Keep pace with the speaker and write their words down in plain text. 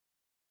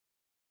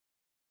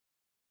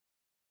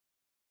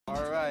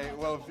All right,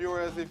 well,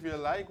 viewers, if you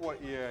like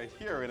what you're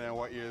hearing and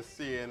what you're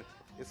seeing,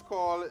 it's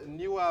called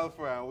New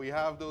Alpha, and we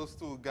have those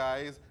two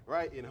guys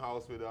right in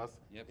house with us,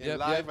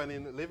 live and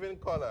in living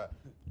color.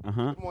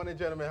 Good morning,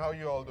 gentlemen. How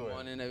you all doing? Good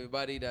morning,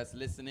 everybody that's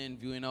listening,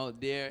 viewing out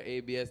there,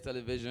 ABS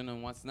television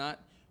and what's not.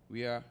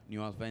 We are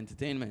New Alpha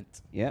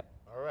Entertainment. Yep.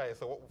 All right,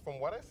 so from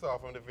what I saw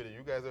from the video,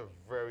 you guys are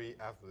very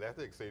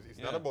athletic. So it's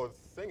not about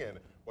singing,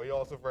 but you're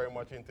also very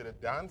much into the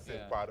dancing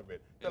part of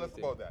it. Tell us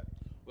about that.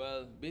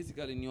 Well,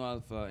 basically, New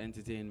Alpha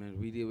Entertainment,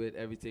 we deal with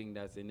everything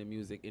that's in the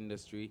music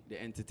industry,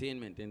 the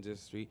entertainment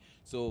industry.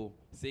 So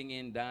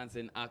singing,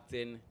 dancing,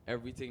 acting,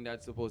 everything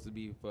that's supposed to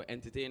be for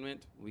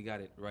entertainment, we got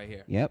it right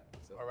here. Yep.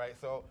 So. All right,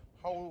 so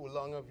how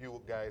long have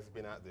you guys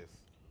been at this?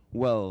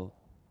 Well,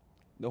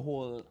 the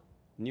whole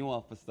New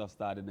Alpha stuff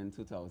started in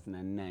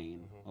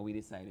 2009. And we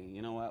decided,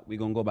 you know what, we're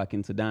going to go back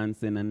into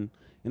dancing. And,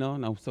 you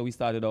know, so we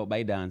started out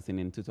by dancing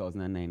in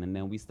 2009. And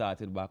then we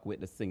started back with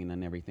the singing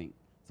and everything.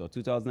 So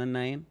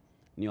 2009,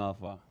 New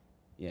Alpha.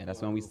 Yeah,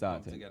 that's when we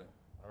started. Together.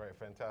 All right,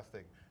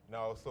 fantastic.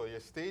 Now, so your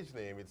stage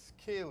name, it's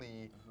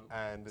K.LEE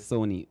and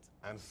So-Neat.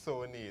 And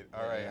So-Neat.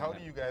 All right, how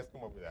do you guys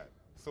come up with that?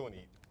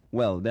 So-Neat.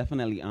 Well,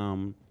 definitely.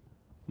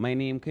 My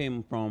name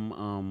came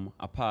from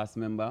a past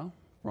member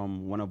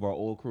from one of our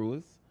old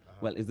crews.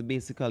 Well, it's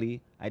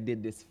basically, I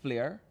did this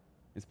flare.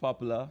 It's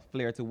popular,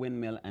 flare to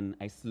windmill, and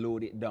I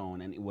slowed it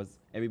down. And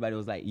everybody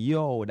was like,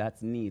 yo,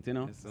 that's neat, you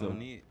know? It's so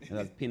neat.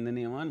 That's pinned the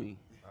name on me.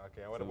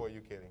 Okay, and what about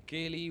you, K.LEE?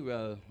 K.LEE,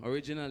 well,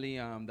 originally,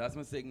 that's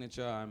my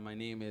signature, and my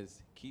name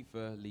is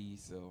Lee,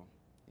 so,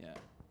 yeah,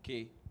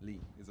 K.LEE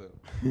is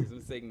my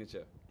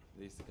signature,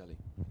 basically.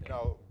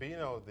 Now, being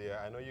out there,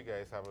 I know you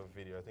guys have a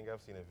video. I think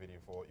I've seen a video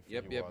for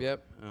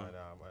on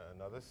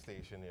another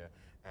station here.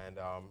 And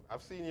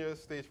I've seen your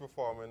stage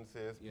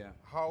performances. Yeah.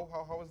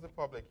 How is the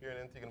public here in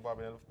Antigua and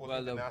Barbuda? And of course,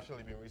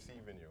 internationally been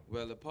receiving you.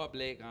 Well, the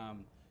public,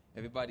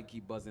 everybody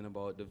keep buzzing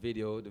about the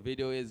video. The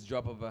video is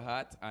Drop of a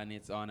Hat, and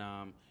it's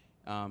on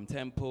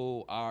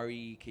Tempo,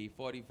 RE,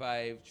 K45,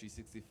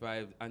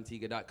 365,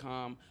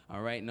 Antigua.com.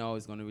 And right now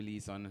it's going to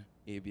release on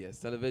ABS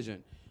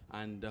television.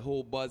 And the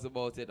whole buzz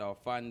about it, our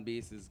fan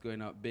base is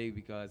going up big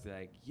because they're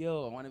like,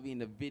 yo, I want to be in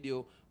the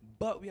video.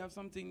 But we have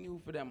something new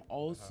for them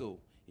also.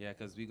 Yeah,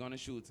 because we're going to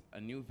shoot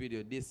a new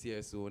video this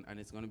year soon, and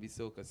it's going to be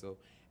soca. So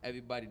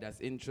everybody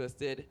that's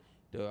interested,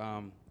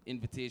 the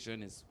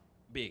invitation is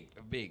big.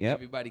 Yep.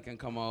 Everybody can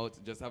come out,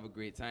 just have a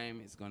great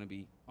time. It's going to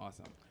be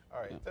awesome. All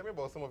right, tell me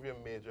about some of your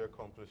major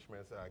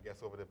accomplishments, I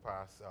guess, over the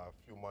past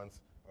few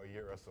months or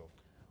year or so.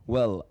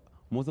 Well,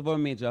 most of our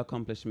major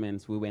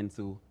accomplishments, we went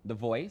to The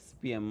Voice.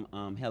 PM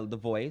held The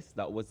Voice.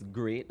 That was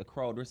great. The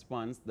crowd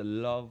response, the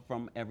love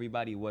from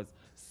everybody was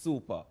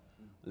super.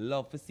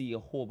 Love to see a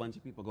whole bunch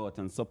of people go out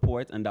and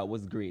support, and that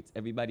was great.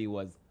 Everybody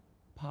was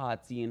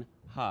partying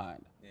hard,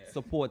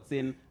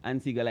 supporting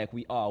Antigua like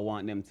we all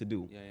want them to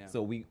do.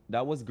 So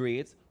that was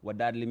great.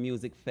 Wadadli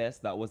Music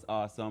Fest, that was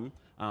awesome.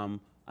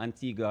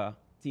 Antigua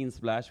Teen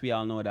Splash, we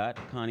all know that.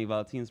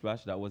 Carnival Teen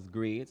Splash, that was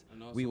great.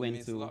 And also we went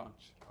Miss to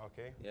Launch.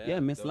 Okay. Yeah,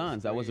 Miss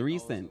Launch, that was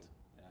recent.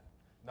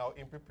 Now,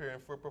 in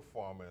preparing for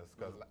performance,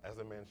 because as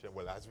I mentioned,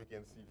 well, as we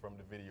can see from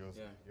the videos,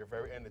 you're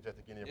very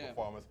energetic in your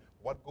performance.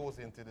 What goes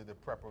into the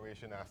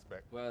preparation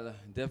aspect? Well,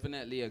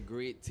 definitely a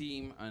great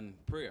team and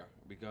prayer,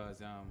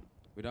 because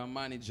with our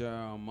manager,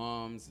 our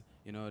moms,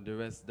 you know, the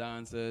rest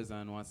dancers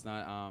and what's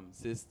not,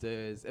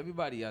 sisters,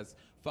 everybody has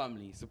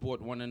family,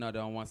 support one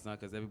another and what's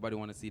not, because everybody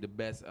want to see the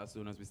best as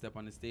soon as we step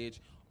on the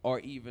stage or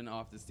even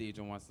off the stage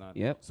and what's not.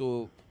 Yep.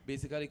 So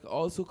basically it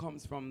also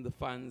comes from the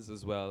fans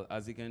as well.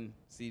 As you can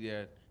see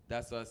there,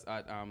 that's us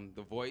at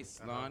The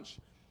Voice launch.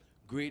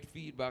 Great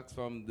feedbacks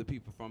from the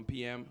people from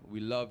PM.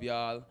 We love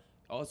y'all.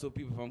 Also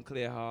people from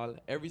Clare Hall.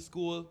 Every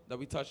school that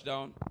we touch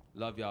down,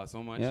 love y'all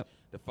so much. Yep.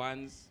 The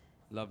fans,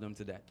 love them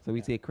to death. So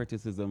we take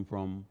criticism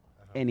from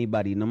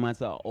anybody, no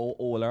matter how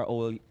old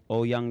or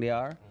how young they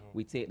are.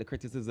 We take the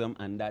criticism,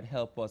 and that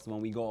helps us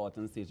when we go out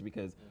on stage,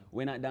 because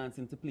we're not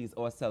dancing to please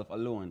ourselves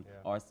alone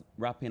or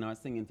rapping or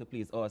singing to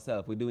please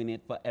ourselves. We're doing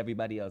it for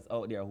everybody else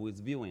out there who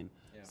is viewing.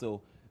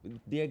 So if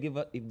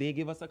they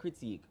give us a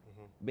critique,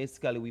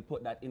 basically we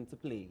put that into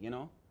play, you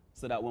know,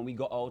 so that when we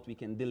go out, we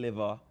can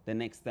deliver the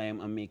next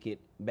time and make it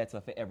better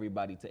for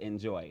everybody to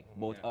enjoy,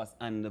 both us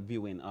and the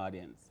viewing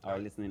audience, our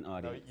listening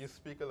audience. Now, you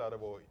speak a lot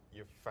about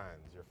your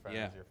fans, your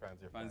fans.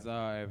 Fans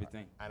are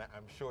everything. And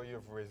I'm sure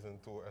you've risen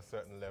to a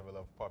certain level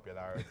of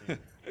popularity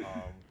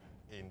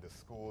in the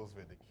schools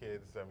with the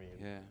kids, I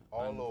mean,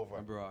 all over.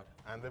 Abroad.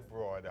 And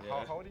abroad.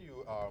 How do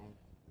you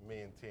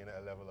maintain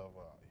a level of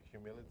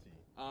humility?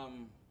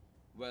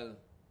 Well,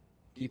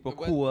 keep it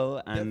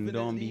cool and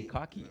don't be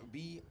cocky.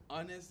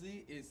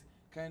 Honestly, it's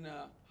kind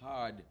of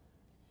hard.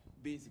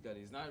 Basically,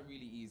 it's not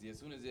really easy. As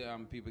soon as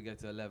people get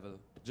to a level,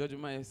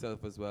 judging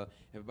myself as well,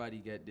 everybody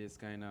get this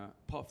kind of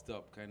puffed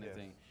up kind of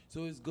thing.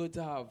 So it's good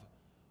to have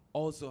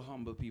also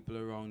humble people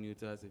around you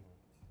to say,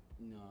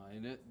 no, you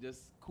know,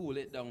 just cool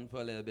it down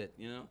for a little bit,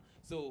 you know.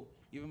 So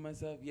even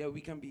myself,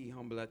 we can be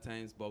humble at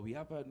times, but we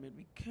have to admit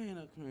we kind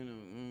of,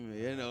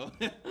 you know.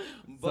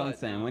 But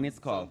sometimes when it's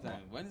called for.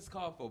 When it's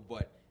called for,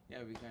 but Yeah,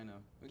 we kind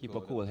of keep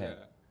a cool head.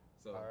 Yeah.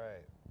 So, all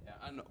right.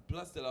 Yeah, and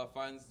plus still our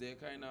fans, they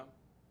kind of,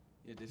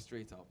 yeah, they're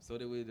straight up. So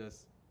they will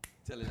just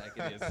tell it like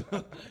it is.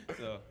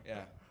 So,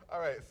 yeah. All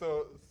right,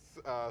 so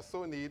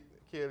So-Neat,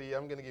 K.LEE,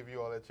 I'm going to give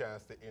you all a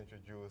chance to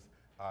introduce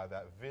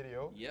that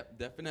video. Yep,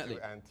 definitely.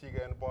 To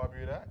Antigua and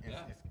Barbuda.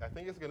 I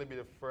think it's going to be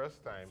the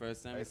first time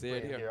I see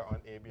it here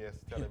on ABS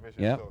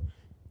television. Yep. So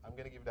I'm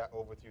going to give that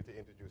over to you to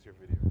introduce your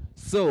video.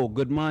 So,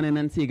 good morning,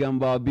 Antigua and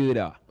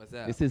Barbuda. What's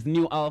that? This is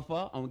New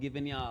Alpha. I'm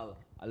giving y'all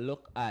a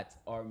look at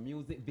our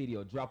music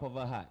video, Drop of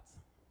a Hat.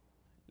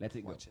 Let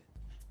it go. Watch it.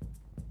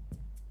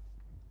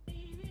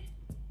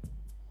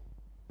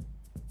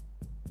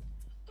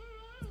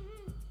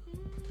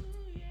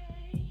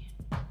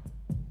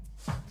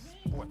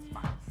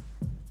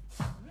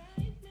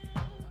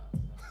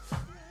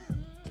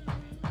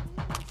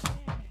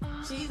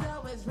 She's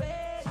always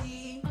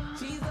ready,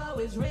 she's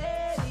always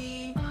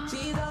ready,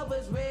 she's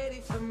always ready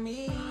for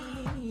me,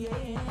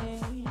 yeah.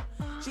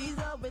 She's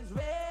always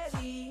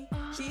ready,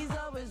 she's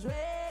always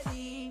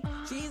ready,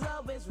 she's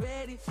always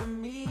ready for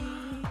me,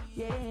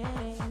 yeah.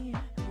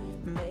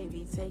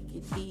 Baby, take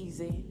it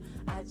easy,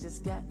 I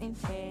just got in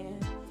here.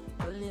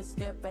 Pull your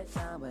skirt back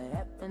down, what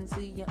happened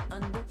to your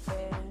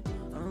underwear?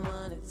 I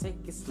wanna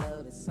take it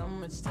slow, there's so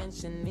much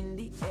tension in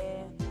the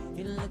air.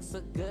 You look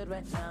so good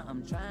right now,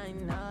 I'm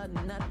trying hard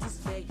not to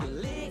stare. You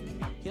lick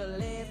your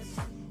lips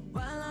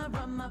while I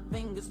run my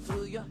fingers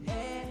through your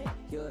hair.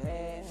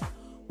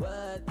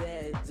 What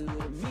that do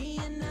to me,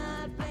 you're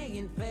not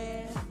playing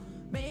fair.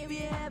 Maybe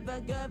you have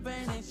a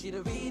girlfriend and she'd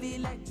really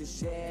like to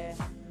share.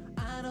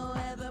 I don't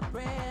have a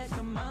prayer,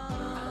 come on.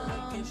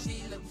 I look and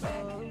she look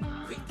back,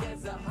 quick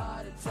as a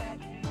heart attack.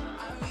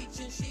 I reach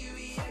and she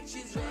reacts,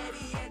 she's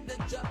ready at the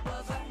drop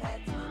of a hat.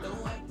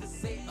 Don't have to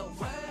say a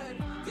word,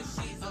 cause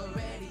she's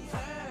already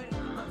heard.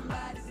 My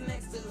body's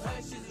next to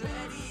her, she's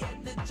ready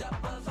at the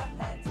drop of a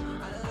hat.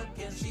 I look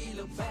and she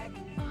look back,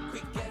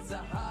 quick as a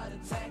heart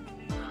attack.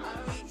 I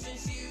reach and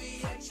she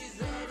reacts, she's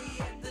ready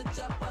at the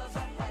drop of a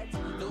hat.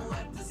 Don't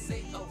have to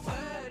say a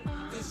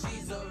word, cause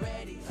she's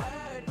already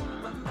heard.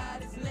 My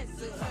body's next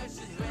to her,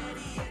 she's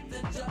ready at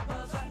the drop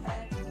of a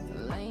hat.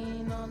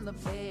 Laying on the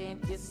bed,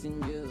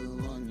 kissing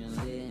you on your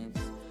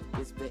lips,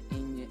 whisper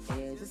in your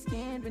ear, the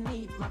skin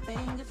beneath my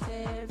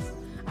fingertips.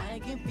 I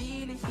can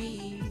feel the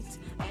heat,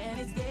 and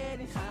it's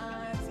getting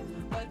hot,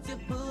 but you're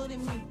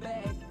putting me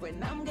back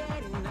when I'm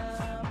getting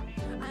up.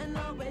 I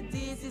know where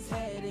this is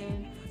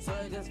heading, so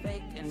just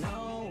fake and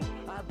know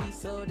I'll be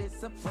so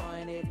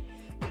disappointed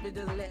if it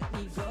doesn't let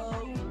me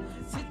go.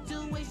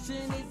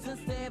 Situation is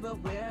unstable,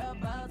 we're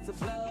about to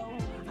blow.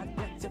 I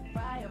got your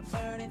fire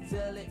burning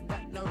till it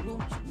got no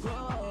room to grow.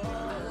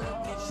 I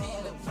look and she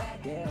look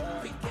back,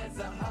 quick as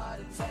a heart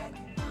attack.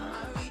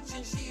 I reach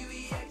and she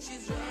reacts,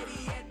 she's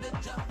ready at the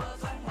drop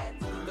of a hat.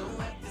 Don't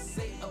have to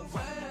say a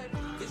word,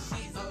 cause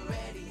she's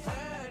already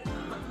heard.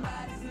 My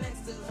body's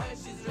next to her,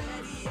 she's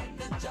ready at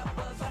the drop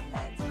of a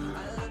hat.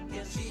 I look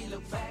and she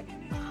look back,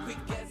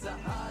 quick as a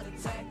heart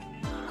attack.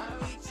 I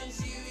reach and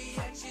she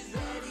reacts, she's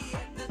ready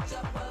at the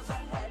drop of a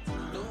hat.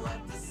 Don't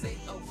have to say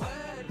a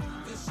word,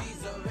 cause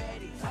she's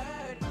already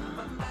heard.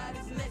 My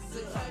body's next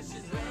to her,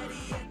 she's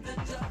ready at the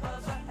drop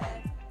of a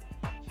hat.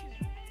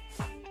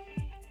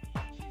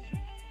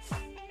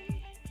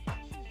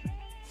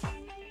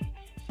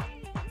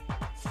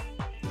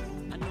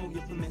 I know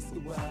you're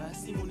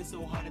promiscuous. You want it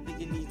so hard, I think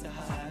you need to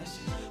hush.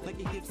 Like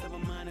it gives of a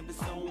mind of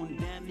its own.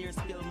 Damn near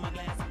spilled my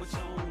glass of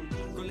Patron.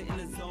 Girl, it in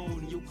the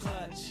zone, you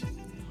clutch.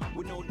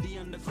 With no D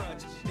on the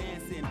crutch,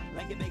 dancing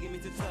like you're begging me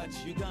to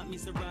touch. You got me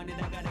surrounded,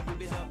 I gotta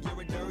give it up.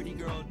 You're a dirty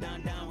girl,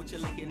 down with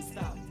your licking.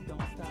 Stop,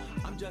 don't stop.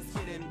 I'm just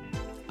kidding.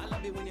 I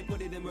love it when you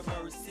put it in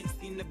reverse.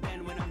 16 the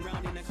bend when I'm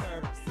rounding the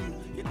curve.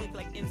 You think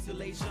like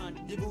insulation.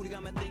 Your booty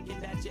got me thinking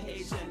that you're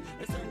Asian.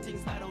 There's certain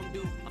things I don't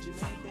do,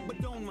 but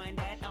don't mind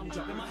that. I'm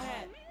dropping my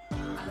hat.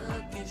 I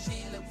look and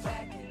she look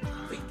back,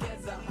 quick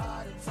as a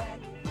heart attack.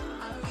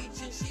 I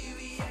reach and she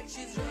reacts,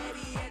 she's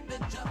ready at the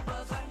drop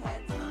of a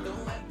hat.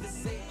 Don't have to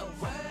say a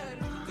word,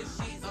 cause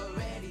she's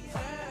already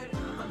heard.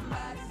 My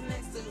body's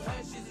next to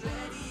her, she's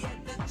ready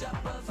at the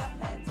drop of a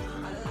hat.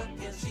 I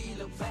look and she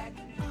look back,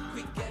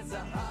 quick as a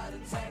heart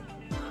attack.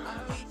 I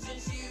reach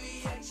and she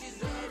reacts,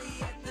 she's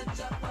ready at the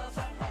drop of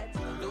a hat.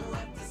 Don't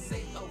have to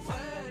say a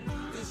word,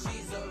 cause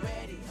she's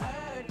already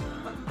heard.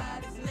 My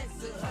body's next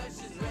to her,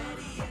 she's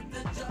ready at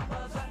the drop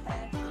of a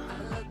hat. I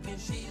look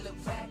and she look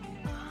back,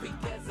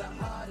 quick as a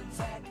heart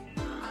attack.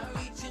 I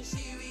reach and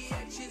she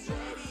reacts, she's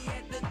ready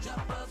at the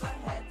drop of a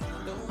hat.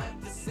 Don't have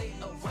to say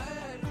a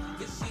word,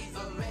 cause she's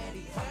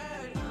already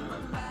heard. My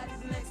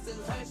body's next to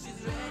her,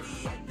 she's ready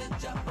at the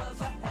drop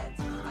of a hat.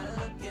 I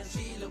look and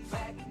she look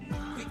back,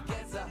 quick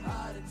as a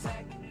heart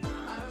attack.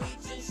 I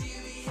reach and she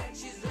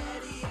reacts, she's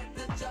ready at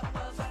the drop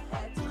of a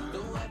hat.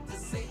 Don't have to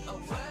say a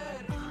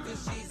word,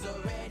 cause she's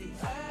already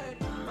heard.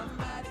 My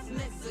body's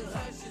next to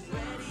her, she's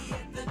ready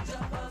at the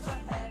drop of a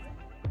hat.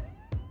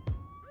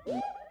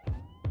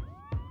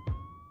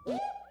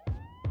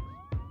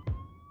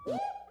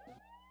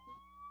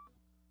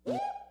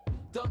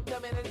 Don't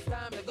tell me that it's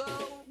time to go.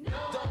 No.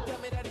 Don't tell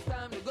me that it's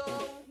time to go.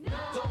 No.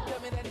 Don't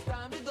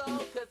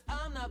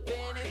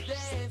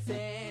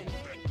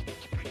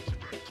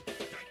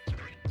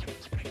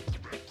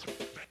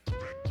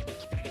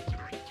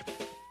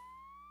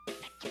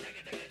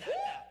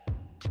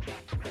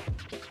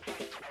Don't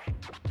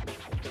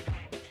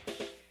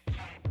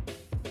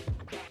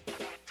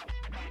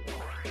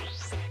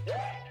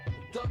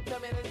tell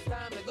me that it's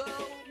time to go.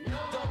 No.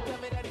 Don't tell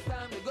me that it's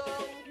time to go.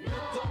 No.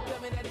 Don't tell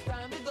me that it's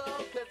time to go.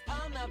 Cause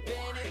I'm not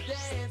finished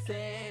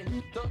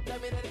dancing. Don't tell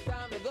me that it's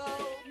time to go.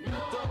 No.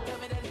 Don't tell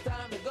me that it's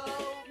time to go.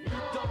 No.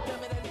 Don't tell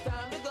me that it's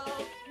time to go.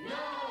 No.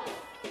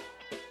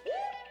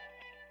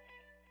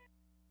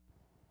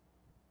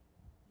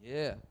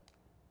 Yeah.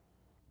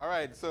 All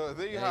right, so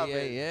there you have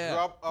it.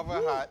 Drop of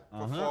a Hat,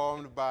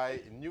 performed by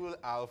New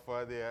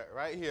Alpha there,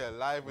 right here,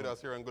 live with us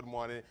here on Good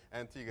Morning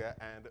Antigua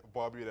and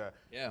Barbuda.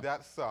 Yeah.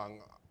 That song,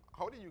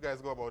 how did you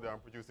guys go about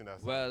producing that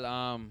song?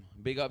 Well,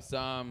 big ups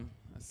Von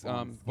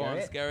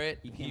Scarrett.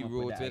 He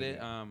wrote with it.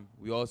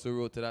 We also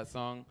wrote to that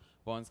song.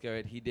 Von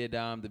Scarrett, he did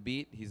the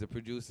beat. He's a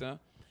producer.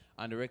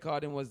 And the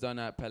recording was done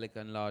at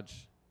Pelican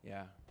Lodge.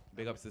 Yeah.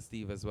 Big ups to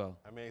Steve as well.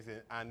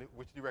 Amazing. And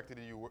which director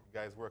did you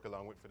guys work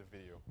along with for the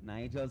video?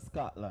 Nigel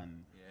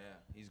Scotland. Yeah,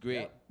 he's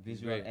great. Yep.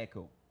 Visual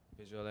Echo.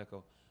 Visual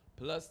Echo.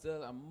 Plus,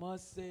 still, I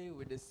must say,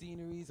 with the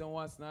sceneries and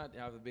what's not,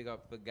 I have to big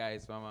up the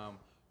guys from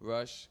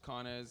Rush,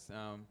 Connors,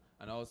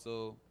 and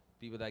also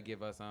people that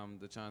give us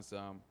the chance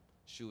to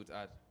shoot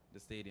at the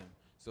stadium.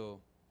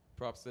 So,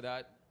 props to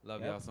that.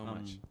 Love y'all so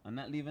much. I'm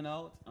not leaving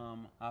out. I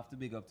have to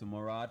big up to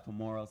Murad for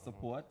moral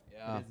support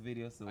for this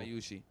video. So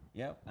Ayushi.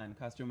 Yep, and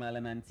Castromel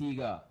and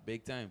Antigua.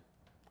 Big time.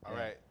 All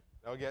right,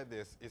 now get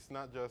this. It's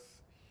not just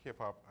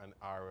hip-hop and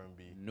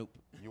R&B. Nope.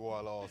 You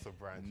all also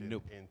branching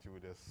into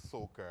the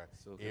soca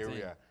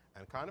area.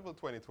 And Carnival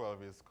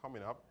 2012 is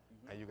coming up,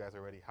 and you guys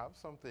already have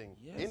something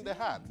in the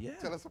hat. Yeah.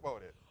 Tell us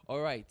about it.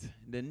 All right.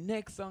 The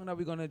next song that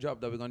we're going to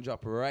drop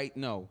right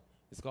now,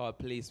 is called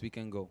Place We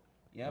Can Go.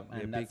 Yep,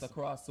 and that's a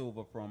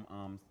crossover from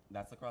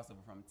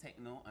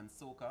techno and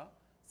soca.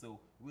 So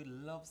we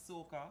love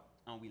soca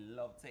and we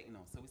love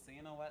techno. So we say,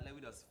 you know what, let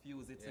me just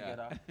fuse it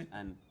together,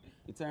 and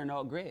it turned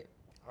out great.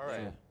 All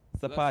right,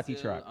 it's a party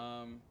track.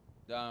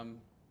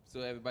 So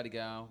everybody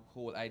get a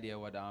whole idea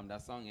what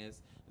that song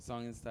is. The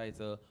song is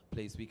titled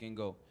 "Place We Can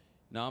Go."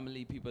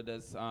 Normally people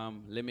just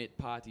limit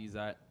parties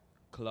at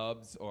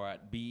clubs or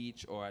at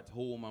beach or at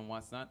home and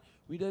what's not.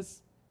 We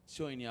just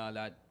showing y'all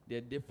that there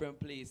are different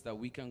places that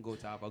we can go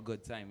to have a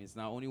good time. It's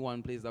not only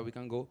one place that we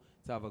can go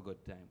to have a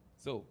good time.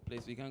 So,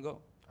 place we can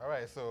go. All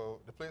right,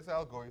 so the place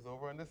I'll go is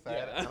over on this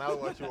side, and I'll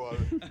watch you all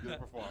do the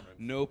performance.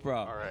 No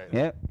problem. All right.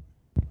 Yep.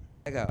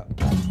 I go.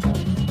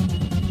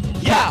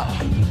 Yo,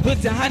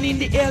 put your hand in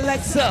the air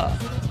like so.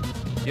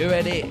 You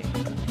ready?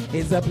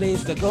 It's a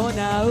place to go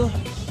now.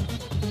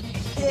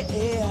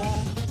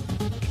 Yeah,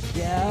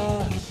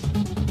 yeah.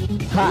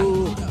 Ha.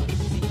 Ooh,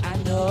 I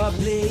know a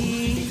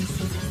place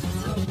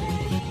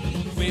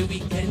where we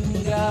can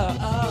go,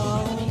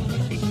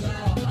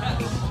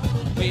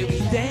 where we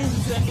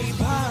dance and we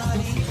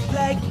party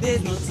like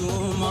there's no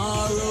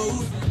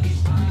tomorrow.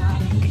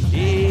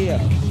 Yeah,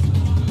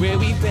 where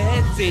we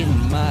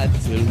betting mad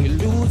till we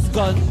lose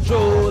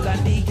control,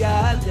 and the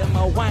girl them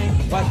a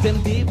wine, watch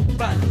them dip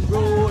and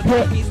roll.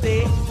 And we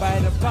stay by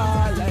the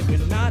bar like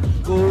we're not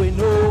going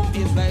home.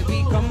 It's like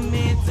we come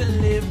here to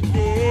live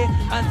there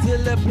until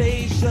the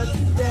place shuts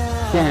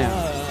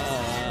down.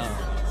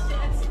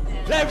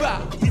 Let's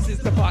rock. This is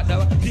the part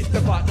now. This is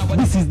the part now.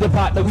 This is the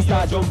part that we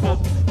start jump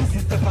up. This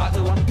is the part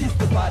now. This is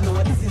the part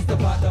now. This is the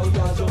part that we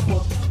all jump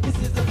up. This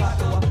is the part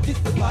now. This is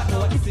the part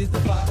now. This is the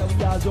part that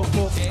we all jump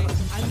up.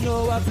 I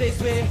know a place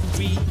where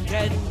we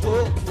can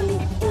go,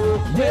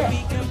 where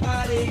we can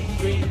party,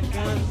 drink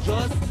and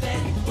just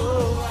let go.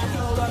 I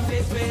know a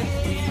place where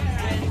we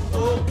can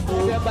go,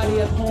 Everybody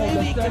at home, where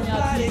we let's turn can your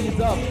party TVs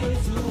up.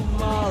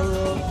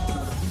 tomorrow.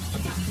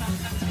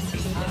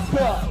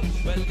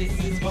 Well, this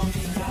is for me,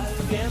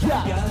 them,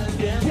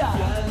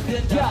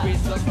 that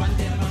raise up on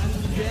them, and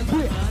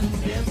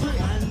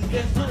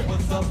them,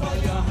 what's up on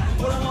your hand,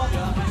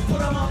 put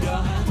them up,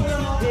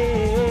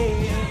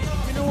 hey,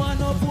 you don't want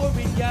no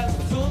boring girl,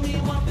 so me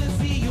want to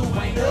see you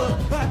wind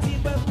up, party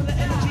but full of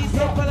energy,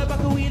 so follow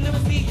back away, let me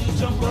see you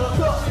jump up,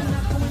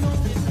 coming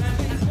on this time,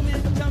 come here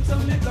to jump, so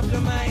make up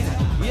your mind,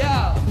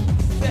 yeah,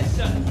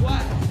 session,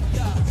 what,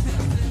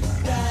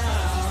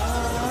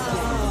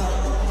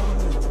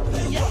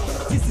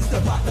 This is the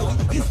part now,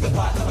 this is the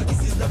part now,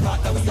 this is the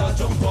part that we all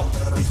jump up.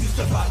 This is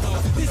the part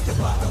now, this is the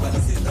part now,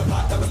 this is the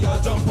part that we all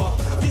jump up.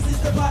 This is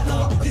the part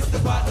now, this is the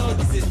part now,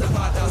 this is the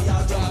part that we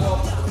all jump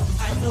up.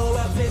 I know a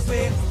place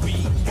where we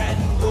can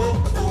go,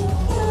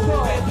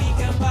 where we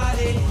can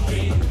party,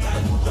 drink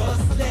and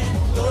just let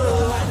go.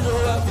 I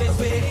know a place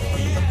where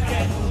we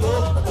can go,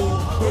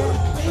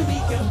 where we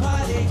can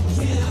party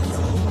till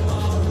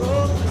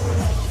tomorrow.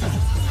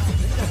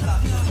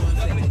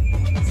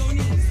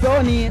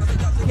 So-Neat,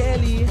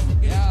 K.LEE.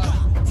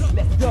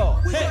 Let's go.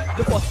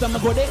 The first time I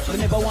go there, I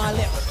never want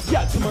left.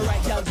 Girl to my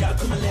right, girl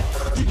to my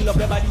left. Jiggle up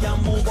your body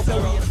and move up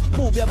your waist.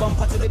 Move your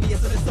bumper to the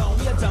bass of the sound.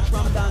 We a jump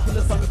from down till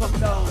the sun come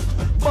down.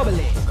 Bubble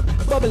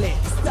it,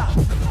 stop.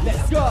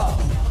 Let's go.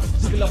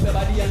 Jiggle up your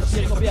body and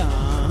shake up your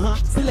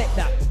select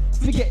that.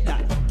 Forget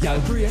that. Gal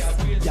brace,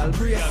 gal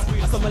brace.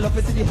 I saw my love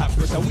is in the hot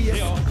pressure waist.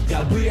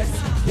 Gal brace,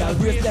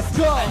 let's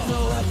go. I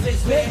know a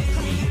place where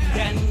we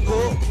can go,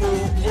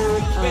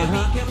 where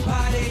we can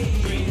party,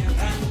 drink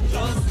and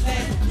just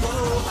let go.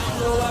 I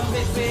know a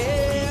place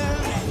where,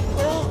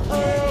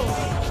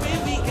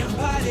 where we can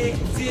party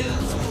till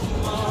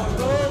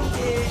tomorrow.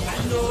 Yeah, I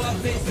know a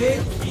place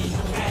where we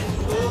can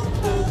go,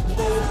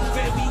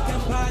 where we can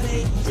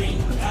party,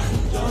 drink and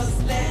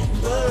just let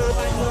go.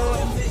 I know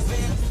a place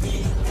where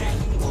we can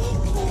go,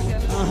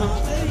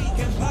 where we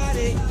can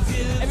party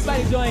till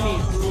Everybody join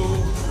in.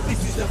 This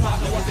is the part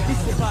now, this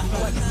is the part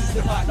now, this is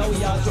the part now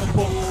we all jump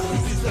up.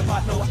 This is the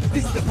part now,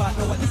 this is the part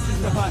now, this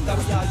is the part that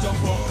we all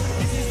jump up.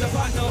 This is the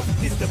part now,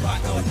 this is the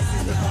part now, this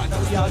is the part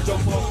that we all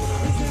jump up.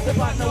 This is the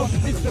part now,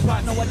 this is the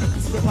part now, this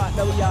is the part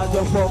that we all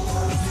jump up.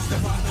 This is the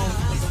part now,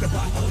 this is the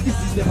part now, this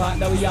is the part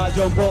that we all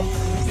jump up.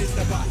 This is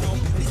the part now, this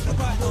is the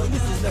part now,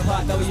 this is the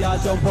part that we all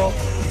jump up.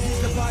 This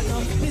is the part now,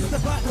 this is the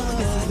part now,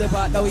 this is the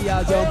part that we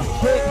all jump up.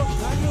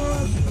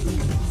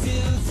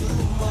 till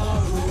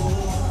tomorrow.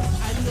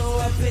 I know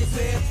a place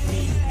where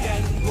we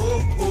can go.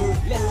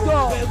 Let's go.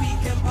 Where we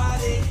can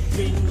party,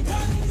 drink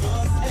and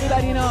just.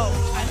 Everybody know.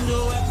 I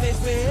know a place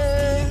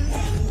where,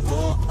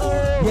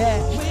 Yeah.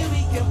 where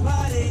we can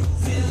party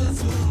till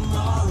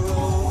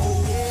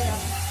tomorrow. Yeah.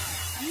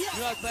 New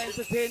Alpha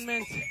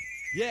Entertainment.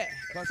 Yeah,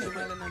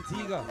 Customer in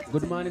Antigua.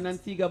 Good morning,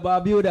 Antigua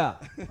Barbuda.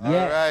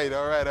 Yeah.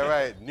 All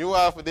right. New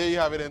Alpha, there you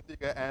have it,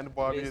 Antigua and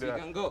Place we Barbuda.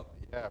 can go.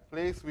 Yeah,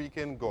 place we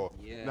can go.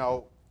 Yeah.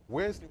 Now,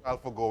 where's New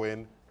Alpha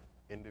going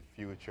in the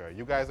future?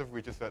 You guys have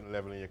reached a certain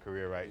level in your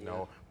career right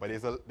now, but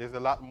there's a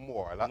lot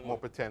more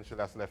potential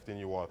that's left in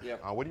you all.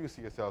 Yep. Where do you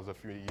see yourselves a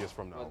few years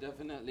from now? Well,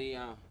 definitely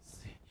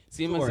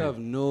see myself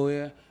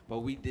nowhere,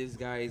 but we these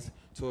guys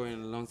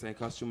touring alongside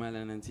Costume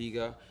Island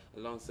Antigua,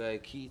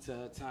 alongside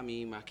Keita,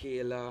 Tammy,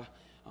 Michaela,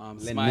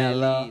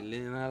 Smiley,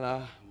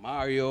 Linella,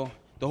 Mario,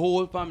 the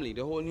whole family,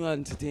 the whole New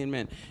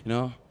Entertainment. You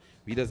know,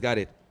 we just got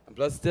it. And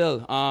plus,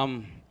 still,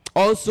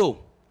 also,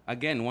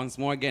 again, once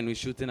more, we're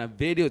shooting a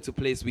video to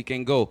place we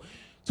can go.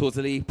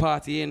 Totally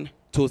partying,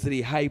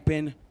 totally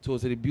hyping,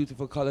 totally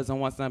beautiful colors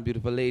and what's not,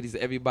 beautiful ladies,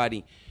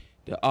 everybody.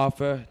 The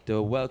offer,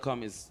 the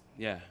welcome is,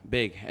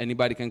 big.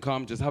 Anybody can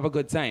come, just have a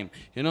good time,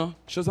 you know?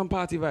 Show some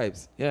party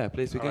vibes. Yeah,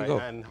 place we can go.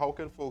 And how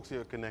can folks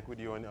here connect with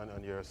you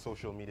on your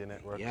social media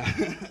network? Yeah.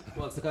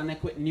 Well, to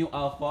connect with New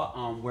Alpha,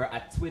 we're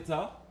at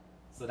Twitter.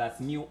 So that's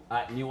New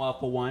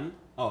Alpha 1.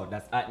 Oh,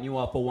 that's at New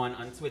Alpha 1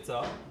 on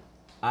Twitter.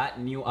 At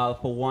New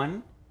Alpha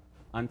 1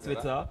 on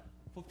Twitter.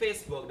 For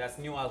Facebook, that's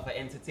New Alpha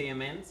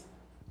Entertainment.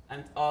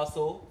 And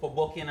also, for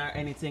booking or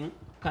anything,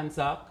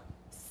 contact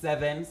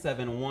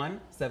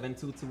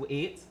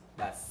 771-7228.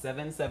 That's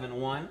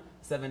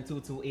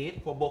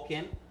 771-7228 for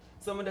booking.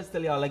 So I'm going to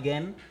tell y'all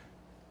again,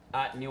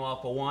 at New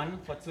Alpha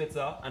 1 for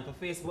Twitter, and for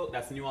Facebook,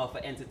 that's New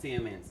Alpha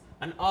Entertainment.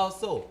 And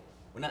also,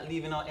 we're not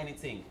leaving out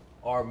anything.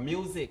 Our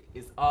music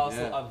is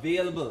also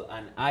available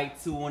on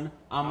iTunes,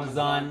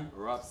 Amazon,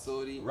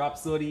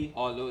 Rhapsody,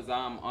 all those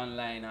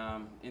online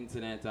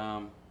internet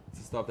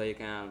stuff that you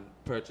can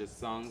purchase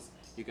songs.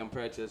 You can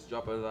purchase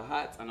Drop of the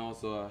Hat and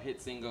also a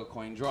hit single,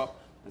 Coin Drop,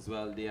 as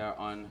well. They are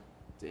on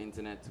the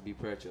internet to be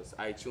purchased.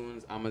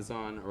 iTunes,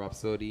 Amazon,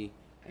 Rhapsody,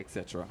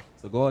 etc.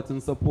 So go out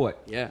and support.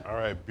 Yeah. All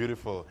right,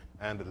 beautiful.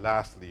 And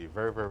lastly,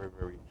 very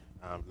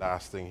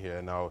last thing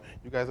here. Now,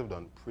 you guys have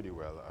done pretty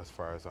well as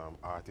far as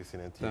artists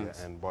in Antigua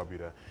and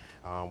Barbuda.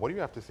 What do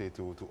you have to say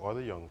to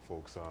other young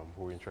folks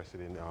who are interested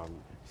in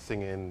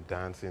singing,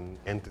 dancing,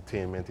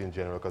 entertainment in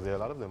general? Because there are a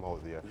lot of them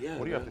out there. Yeah,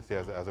 what do you have to say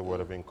as a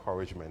word of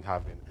encouragement,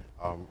 having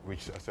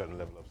reached a certain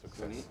level of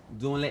success?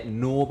 Don't let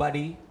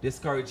nobody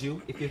discourage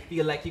you. If you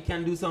feel like you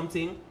can do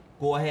something,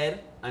 go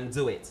ahead and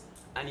do it.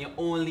 And you're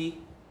only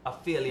a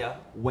failure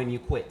when you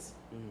quit.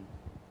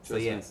 So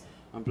yes.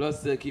 And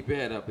plus, to keep your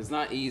head up. It's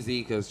not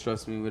easy because,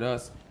 trust me, with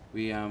us,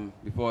 we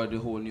before the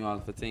whole New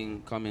Alpha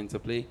thing come into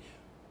play,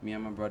 me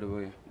and my brother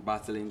were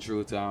battling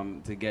through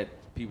to get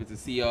people to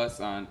see us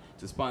and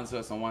to sponsor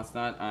us and what's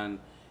not. And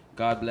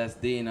God bless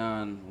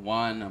Dana and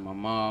Juan and my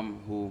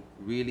mom who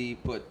really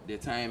put their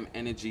time,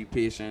 energy,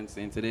 patience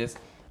into this,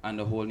 and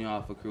the whole New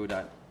Alpha crew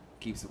that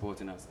keeps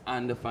supporting us,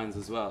 and the fans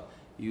as well.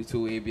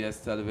 U2, ABS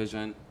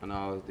Television, and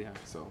all there.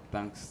 So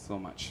thanks so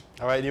much.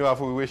 All right, New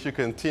Alpha, we wish you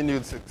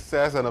continued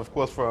success, and of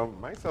course from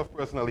myself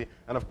personally,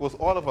 and of course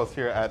all of us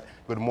here at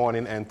Good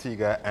Morning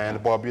Antigua and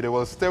Barbuda.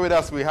 Well, stay with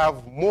us. We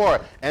have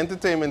more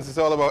entertainment. It's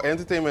all about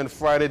Entertainment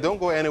Friday. Don't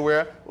go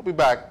anywhere. We'll be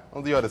back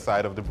on the other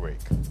side of the break.